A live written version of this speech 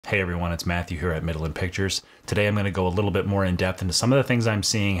Hey everyone, it's Matthew here at Midland Pictures. Today I'm going to go a little bit more in depth into some of the things I'm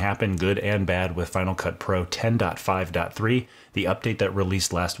seeing happen, good and bad, with Final Cut Pro 10.5.3, the update that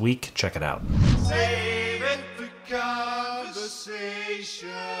released last week. Check it out. Save it for conversation.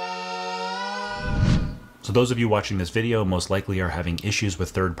 So those of you watching this video most likely are having issues with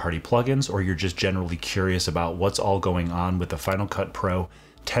third-party plugins, or you're just generally curious about what's all going on with the Final Cut Pro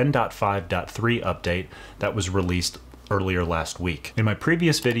 10.5.3 update that was released earlier last week. In my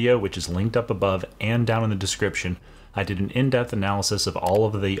previous video, which is linked up above and down in the description, I did an in-depth analysis of all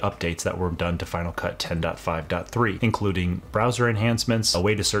of the updates that were done to Final Cut 10.5.3, including browser enhancements, a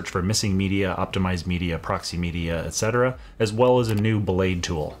way to search for missing media, optimize media, proxy media, etc., as well as a new blade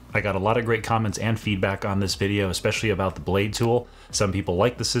tool. I got a lot of great comments and feedback on this video, especially about the blade tool. Some people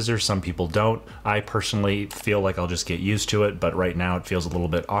like the scissors, some people don't. I personally feel like I'll just get used to it, but right now it feels a little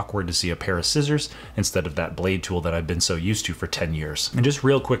bit awkward to see a pair of scissors instead of that blade tool that I've been so used to for 10 years. And just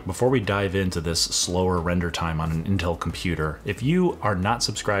real quick, before we dive into this slower render time on an Intel computer, if you are not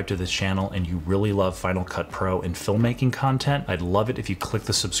subscribed to this channel and you really love Final Cut Pro and filmmaking content, I'd love it if you click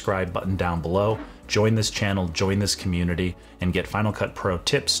the subscribe button down below. Join this channel, join this community, and get Final Cut Pro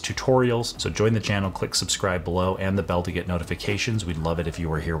tips, tutorials. So join the channel, click subscribe below, and the bell to get notifications. We'd love it if you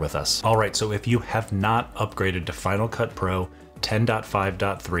were here with us. All right, so if you have not upgraded to Final Cut Pro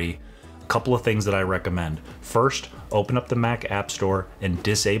 10.5.3, a couple of things that I recommend. First, open up the Mac App Store and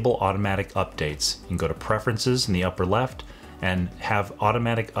disable automatic updates. You can go to Preferences in the upper left and have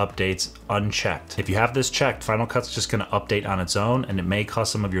automatic updates unchecked. If you have this checked, Final Cut's just gonna update on its own, and it may cause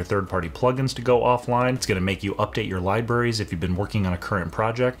some of your third-party plugins to go offline. It's gonna make you update your libraries if you've been working on a current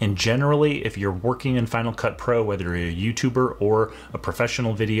project. And generally, if you're working in Final Cut Pro, whether you're a YouTuber or a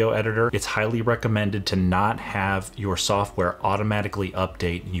professional video editor, it's highly recommended to not have your software automatically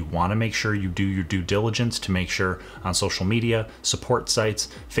update. You wanna make sure you do your due diligence to make sure on social media, support sites,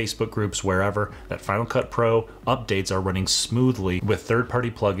 Facebook groups, wherever, that Final Cut Pro updates are running smoothly with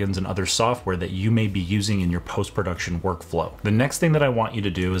third-party plugins and other software that you may be using in your post-production workflow. The next thing that I want you to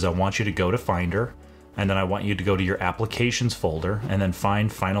do is I want you to go to Finder, and then I want you to go to your Applications folder and then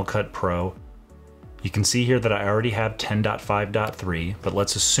find Final Cut Pro. You can see here that I already have 10.5.3, but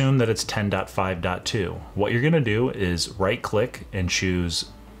let's assume that it's 10.5.2. What you're gonna do is right-click and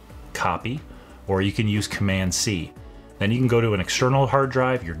choose Copy, or you can use Command-C. Then you can go to an external hard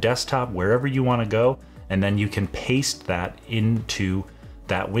drive, your desktop, wherever you wanna go, and then you can paste that into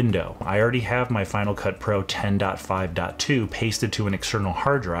that window. I already have my Final Cut Pro 10.5.2 pasted to an external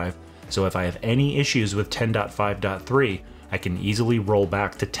hard drive, so if I have any issues with 10.5.3, I can easily roll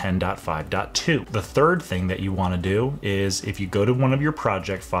back to 10.5.2. The third thing that you want to do is if you go to one of your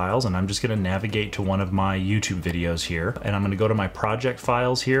project files, and I'm just going to navigate to one of my YouTube videos here, and I'm going to go to my project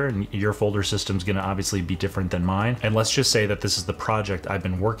files here, and your folder system is going to obviously be different than mine. And let's just say that this is the project I've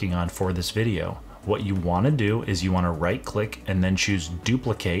been working on for this video. What you want to do is you want to right click and then choose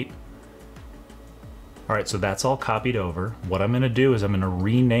duplicate. All right, so that's all copied over. What I'm going to do is I'm going to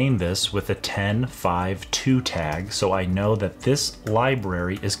rename this with a 10.5.2 tag so I know that this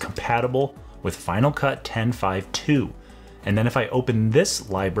library is compatible with Final Cut 10.5.2. And then if I open this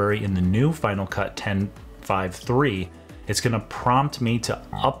library in the new Final Cut 10.5.3, it's going to prompt me to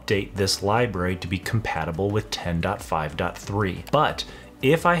update this library to be compatible with 10.5.3. But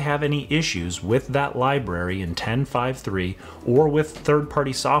if I have any issues with that library in 10.5.3 or with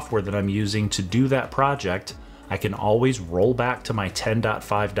third-party software that I'm using to do that project, I can always roll back to my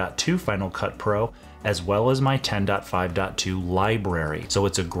 10.5.2 Final Cut Pro as well as my 10.5.2 library. So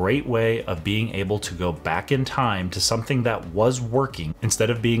it's a great way of being able to go back in time to something that was working instead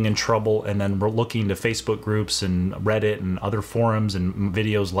of being in trouble and then we're looking to Facebook groups and Reddit and other forums and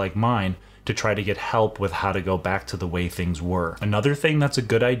videos like mine to try to get help with how to go back to the way things were. Another thing that's a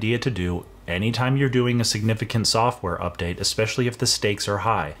good idea to do anytime you're doing a significant software update, especially if the stakes are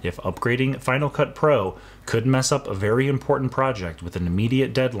high, if upgrading Final Cut Pro could mess up a very important project with an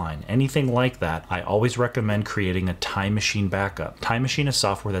immediate deadline, anything like that, I always recommend creating a Time Machine backup. Time Machine is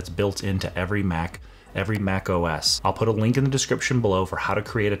software that's built into every Mac OS. I'll put a link in the description below for how to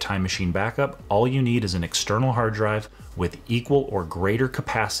create a Time Machine backup. All you need is an external hard drive with equal or greater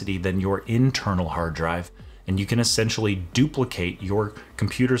capacity than your internal hard drive, and you can essentially duplicate your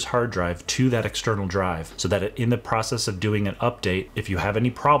computer's hard drive to that external drive so that in the process of doing an update, if you have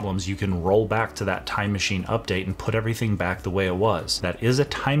any problems, you can roll back to that Time Machine update and put everything back the way it was. That is a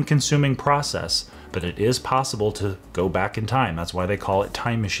time-consuming process, but it is possible to go back in time. That's why they call it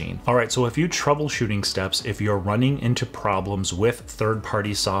Time Machine. All right, so a few troubleshooting steps if you're running into problems with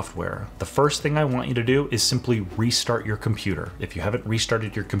third-party software. The first thing I want you to do is simply restart your computer. If you haven't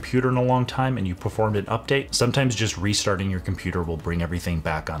restarted your computer in a long time and you performed an update, sometimes just restarting your computer will bring everything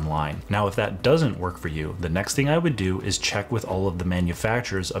back online. Now, if that doesn't work for you, the next thing I would do is check with all of the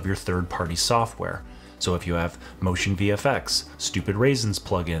manufacturers of your third-party software. So if you have Motion VFX, Stupid Raisins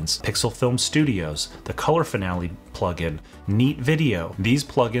plugins, Pixel Film Studios, the Color Finale plugin, Neat Video, these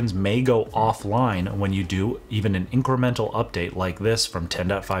plugins may go offline when you do even an incremental update like this from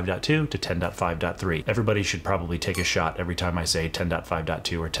 10.5.2 to 10.5.3. Everybody should probably take a shot every time I say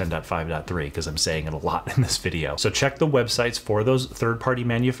 10.5.2 or 10.5.3 because I'm saying it a lot in this video. So check the websites for those third-party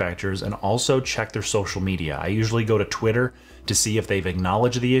manufacturers and also check their social media. I usually go to Twitter to see if they've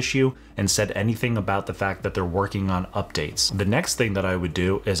acknowledged the issue and said anything about the fact that they're working on updates. The next thing that I would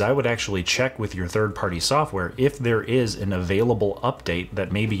do is I would actually check with your third-party software if there is an available update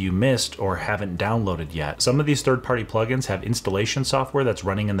that maybe you missed or haven't downloaded yet. Some of these third-party plugins have installation software that's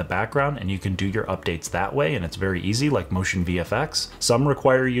running in the background and you can do your updates that way, and it's very easy, like Motion VFX. Some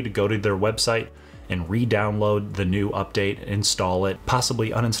require you to go to their website and re-download the new update, install it, possibly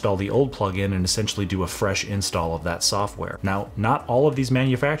uninstall the old plugin and essentially do a fresh install of that software. Now, not all of these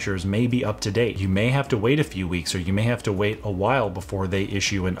manufacturers may be up to date. You may have to wait a few weeks or you may have to wait a while before they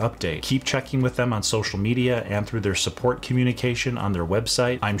issue an update. Keep checking with them on social media and through their support communication on their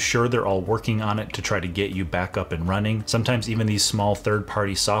website. I'm sure they're all working on it to try to get you back up and running. Sometimes even these small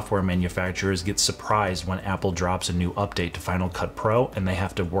third-party software manufacturers get surprised when Apple drops a new update to Final Cut Pro and they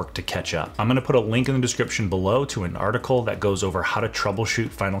have to work to catch up. I'm going to put a link in the description below to an article that goes over how to troubleshoot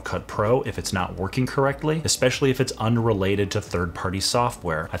Final Cut Pro if it's not working correctly, especially if it's unrelated to third-party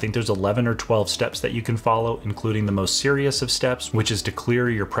software. I think there's 11 or 12 steps that you can follow, including the most serious of steps, which is to clear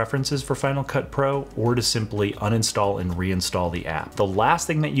your preferences for Final Cut Pro or to simply uninstall and reinstall the app. The last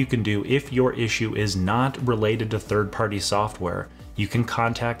thing that you can do if your issue is not related to third-party software, you can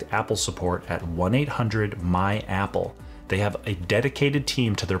contact Apple support at 1-800-MY-APPLE. They have a dedicated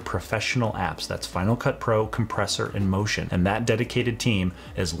team to their professional apps. That's Final Cut Pro, Compressor, and Motion. And that dedicated team,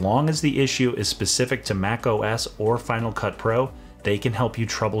 as long as the issue is specific to Mac OS or Final Cut Pro, they can help you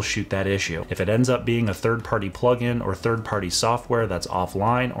troubleshoot that issue. If it ends up being a third-party plugin or third-party software that's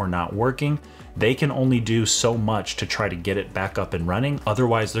offline or not working, they can only do so much to try to get it back up and running.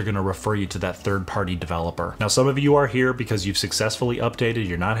 Otherwise, they're going to refer you to that third-party developer. Now, some of you are here because you've successfully updated,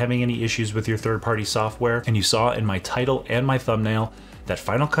 you're not having any issues with your third-party software, and you saw in my title and my thumbnail that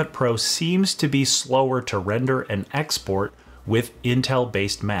Final Cut Pro seems to be slower to render and export with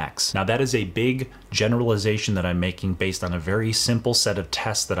Intel-based Macs. Now, that is a big generalization that I'm making based on a very simple set of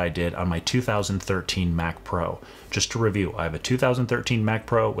tests that I did on my 2013 Mac Pro. Just to review, I have a 2013 Mac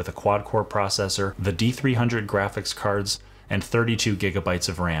Pro with a quad-core processor, the D300 graphics cards, and 32 gigabytes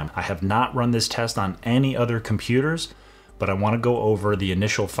of RAM. I have not run this test on any other computers, but I want to go over the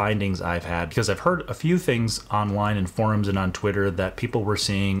initial findings I've had because I've heard a few things online in forums and on Twitter that people were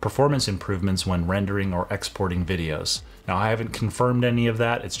seeing performance improvements when rendering or exporting videos. Now, I haven't confirmed any of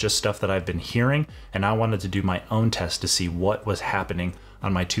that. It's just stuff that I've been hearing, and I wanted to do my own test to see what was happening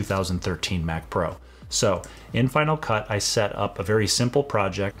on my 2013 Mac Pro. So in Final Cut, I set up a very simple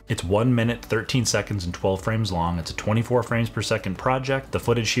project. It's 1 minute, 13 seconds, and 12 frames long. It's a 24 frames per second project. The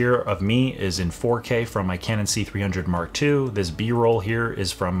footage here of me is in 4K from my Canon C300 Mark II. This B-roll here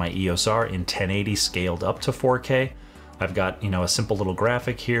is from my EOS R in 1080 scaled up to 4K. I've got, a simple little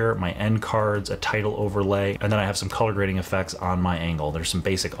graphic here, my end cards, a title overlay, and then I have some color grading effects on my angle. There's some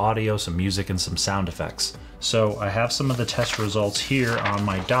basic audio, some music, and some sound effects. So I have some of the test results here on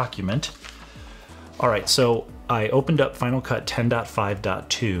my document. All right, so I opened up Final Cut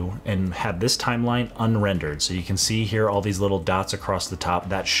 10.5.2 and had this timeline unrendered. So you can see here all these little dots across the top.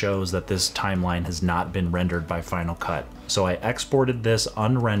 That shows that this timeline has not been rendered by Final Cut. So I exported this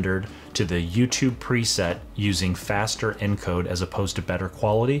unrendered to the YouTube preset using faster encode as opposed to better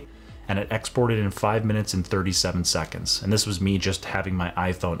quality, and it exported in 5 minutes and 37 seconds. And this was me just having my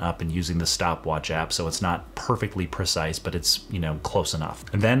iPhone up and using the stopwatch app, so it's not perfectly precise, but it's, close enough.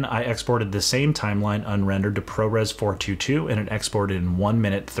 And then I exported the same timeline unrendered to ProRes 422, and it exported in 1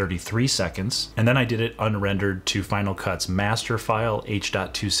 minute 33 seconds. And then I did it unrendered to Final Cut's master file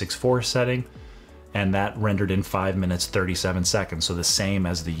H.264 setting, and that rendered in 5 minutes 37 seconds, so the same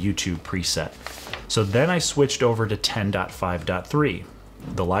as the YouTube preset. So then I switched over to 10.5.3.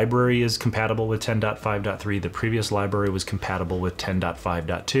 The library is compatible with 10.5.3. The previous library was compatible with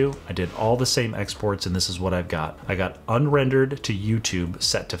 10.5.2. I did all the same exports, and this is what I've got. I got unrendered to YouTube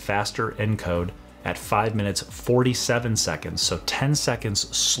set to faster encode at 5 minutes 47 seconds, so 10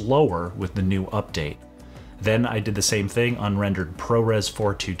 seconds slower with the new update. Then I did the same thing on rendered ProRes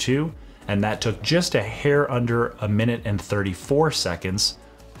 422, and that took just a hair under a minute and 34 seconds,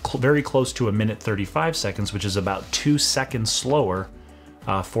 very close to a minute 35 seconds, which is about 2 seconds slower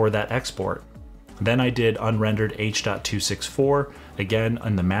for that export. Then I did unrendered H.264, again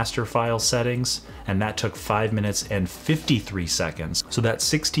in the master file settings, and that took 5 minutes and 53 seconds. So that's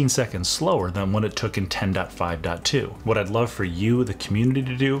 16 seconds slower than what it took in 10.5.2. What I'd love for you, the community,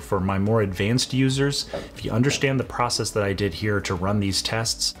 to do for my more advanced users, if you understand the process that I did here to run these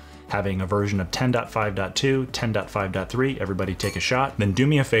tests, having a version of 10.5.2, 10.5.3, everybody take a shot, then do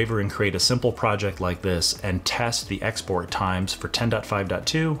me a favor and create a simple project like this and test the export times for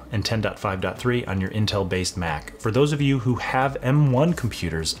 10.5.2 and 10.5.3 on your Intel-based Mac. For those of you who have M1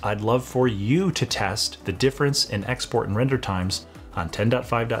 computers, I'd love for you to test the difference in export and render times on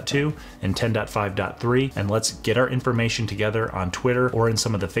 10.5.2 and 10.5.3, and let's get our information together on Twitter or in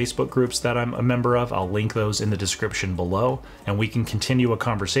some of the Facebook groups that I'm a member of. I'll link those in the description below, and we can continue a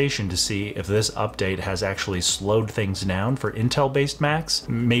conversation to see if this update has actually slowed things down for Intel-based Macs.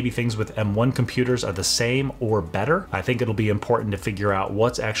 Maybe things with M1 computers are the same or better. I think it'll be important to figure out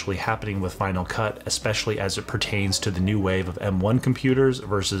what's actually happening with Final Cut, especially as it pertains to the new wave of M1 computers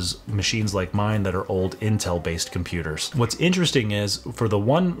versus machines like mine that are old Intel-based computers. What's interesting is for the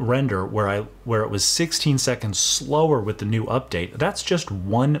one render where it was 16 seconds slower with the new update, that's just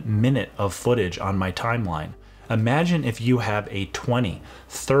 1 minute of footage on my timeline. Imagine if you have a 20,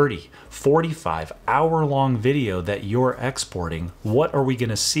 30, 45 hour-long video that you're exporting. What are we going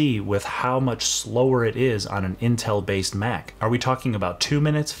to see with how much slower it is on an Intel-based Mac? Are we talking about 2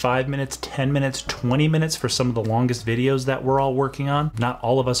 minutes, 5 minutes, 10 minutes, 20 minutes for some of the longest videos that we're all working on? Not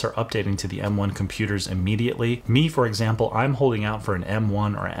all of us are updating to the M1 computers immediately. Me, for example, I'm holding out for an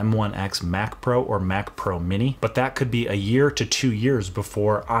M1 or M1X Mac Pro or Mac Pro Mini, but that could be a year to 2 years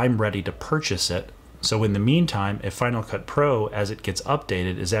before I'm ready to purchase it. So in the meantime, if Final Cut Pro, as it gets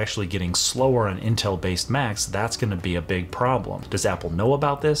updated, is actually getting slower on Intel-based Macs, that's going to be a big problem. Does Apple know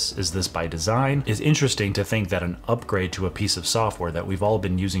about this? Is this by design? It's interesting to think that an upgrade to a piece of software that we've all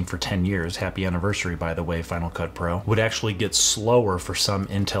been using for 10 years, happy anniversary by the way, Final Cut Pro, would actually get slower for some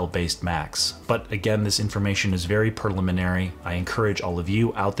Intel-based Macs. But again, this information is very preliminary. I encourage all of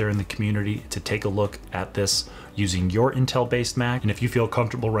you out there in the community to take a look at this using your Intel-based Mac, and if you feel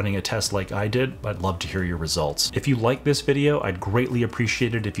comfortable running a test like I did, I'd love to hear your results. If you like this video, I'd greatly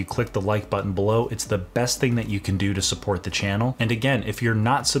appreciate it if you click the like button below. It's the best thing that you can do to support the channel. And again, if you're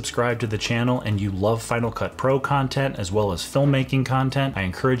not subscribed to the channel and you love Final Cut Pro content as well as filmmaking content, I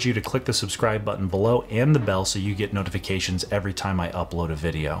encourage you to click the subscribe button below and the bell so you get notifications every time I upload a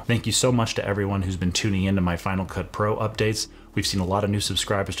video. Thank you so much to everyone who's been tuning into my Final Cut Pro updates. We've seen a lot of new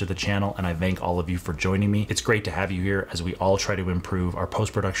subscribers to the channel, and I thank all of you for joining me. It's great to have you here as we all try to improve our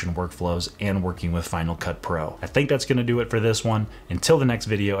post-production workflows and working with Final Cut Pro. I think that's going to do it for this one. Until the next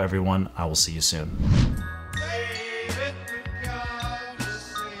video, everyone, I will see you soon.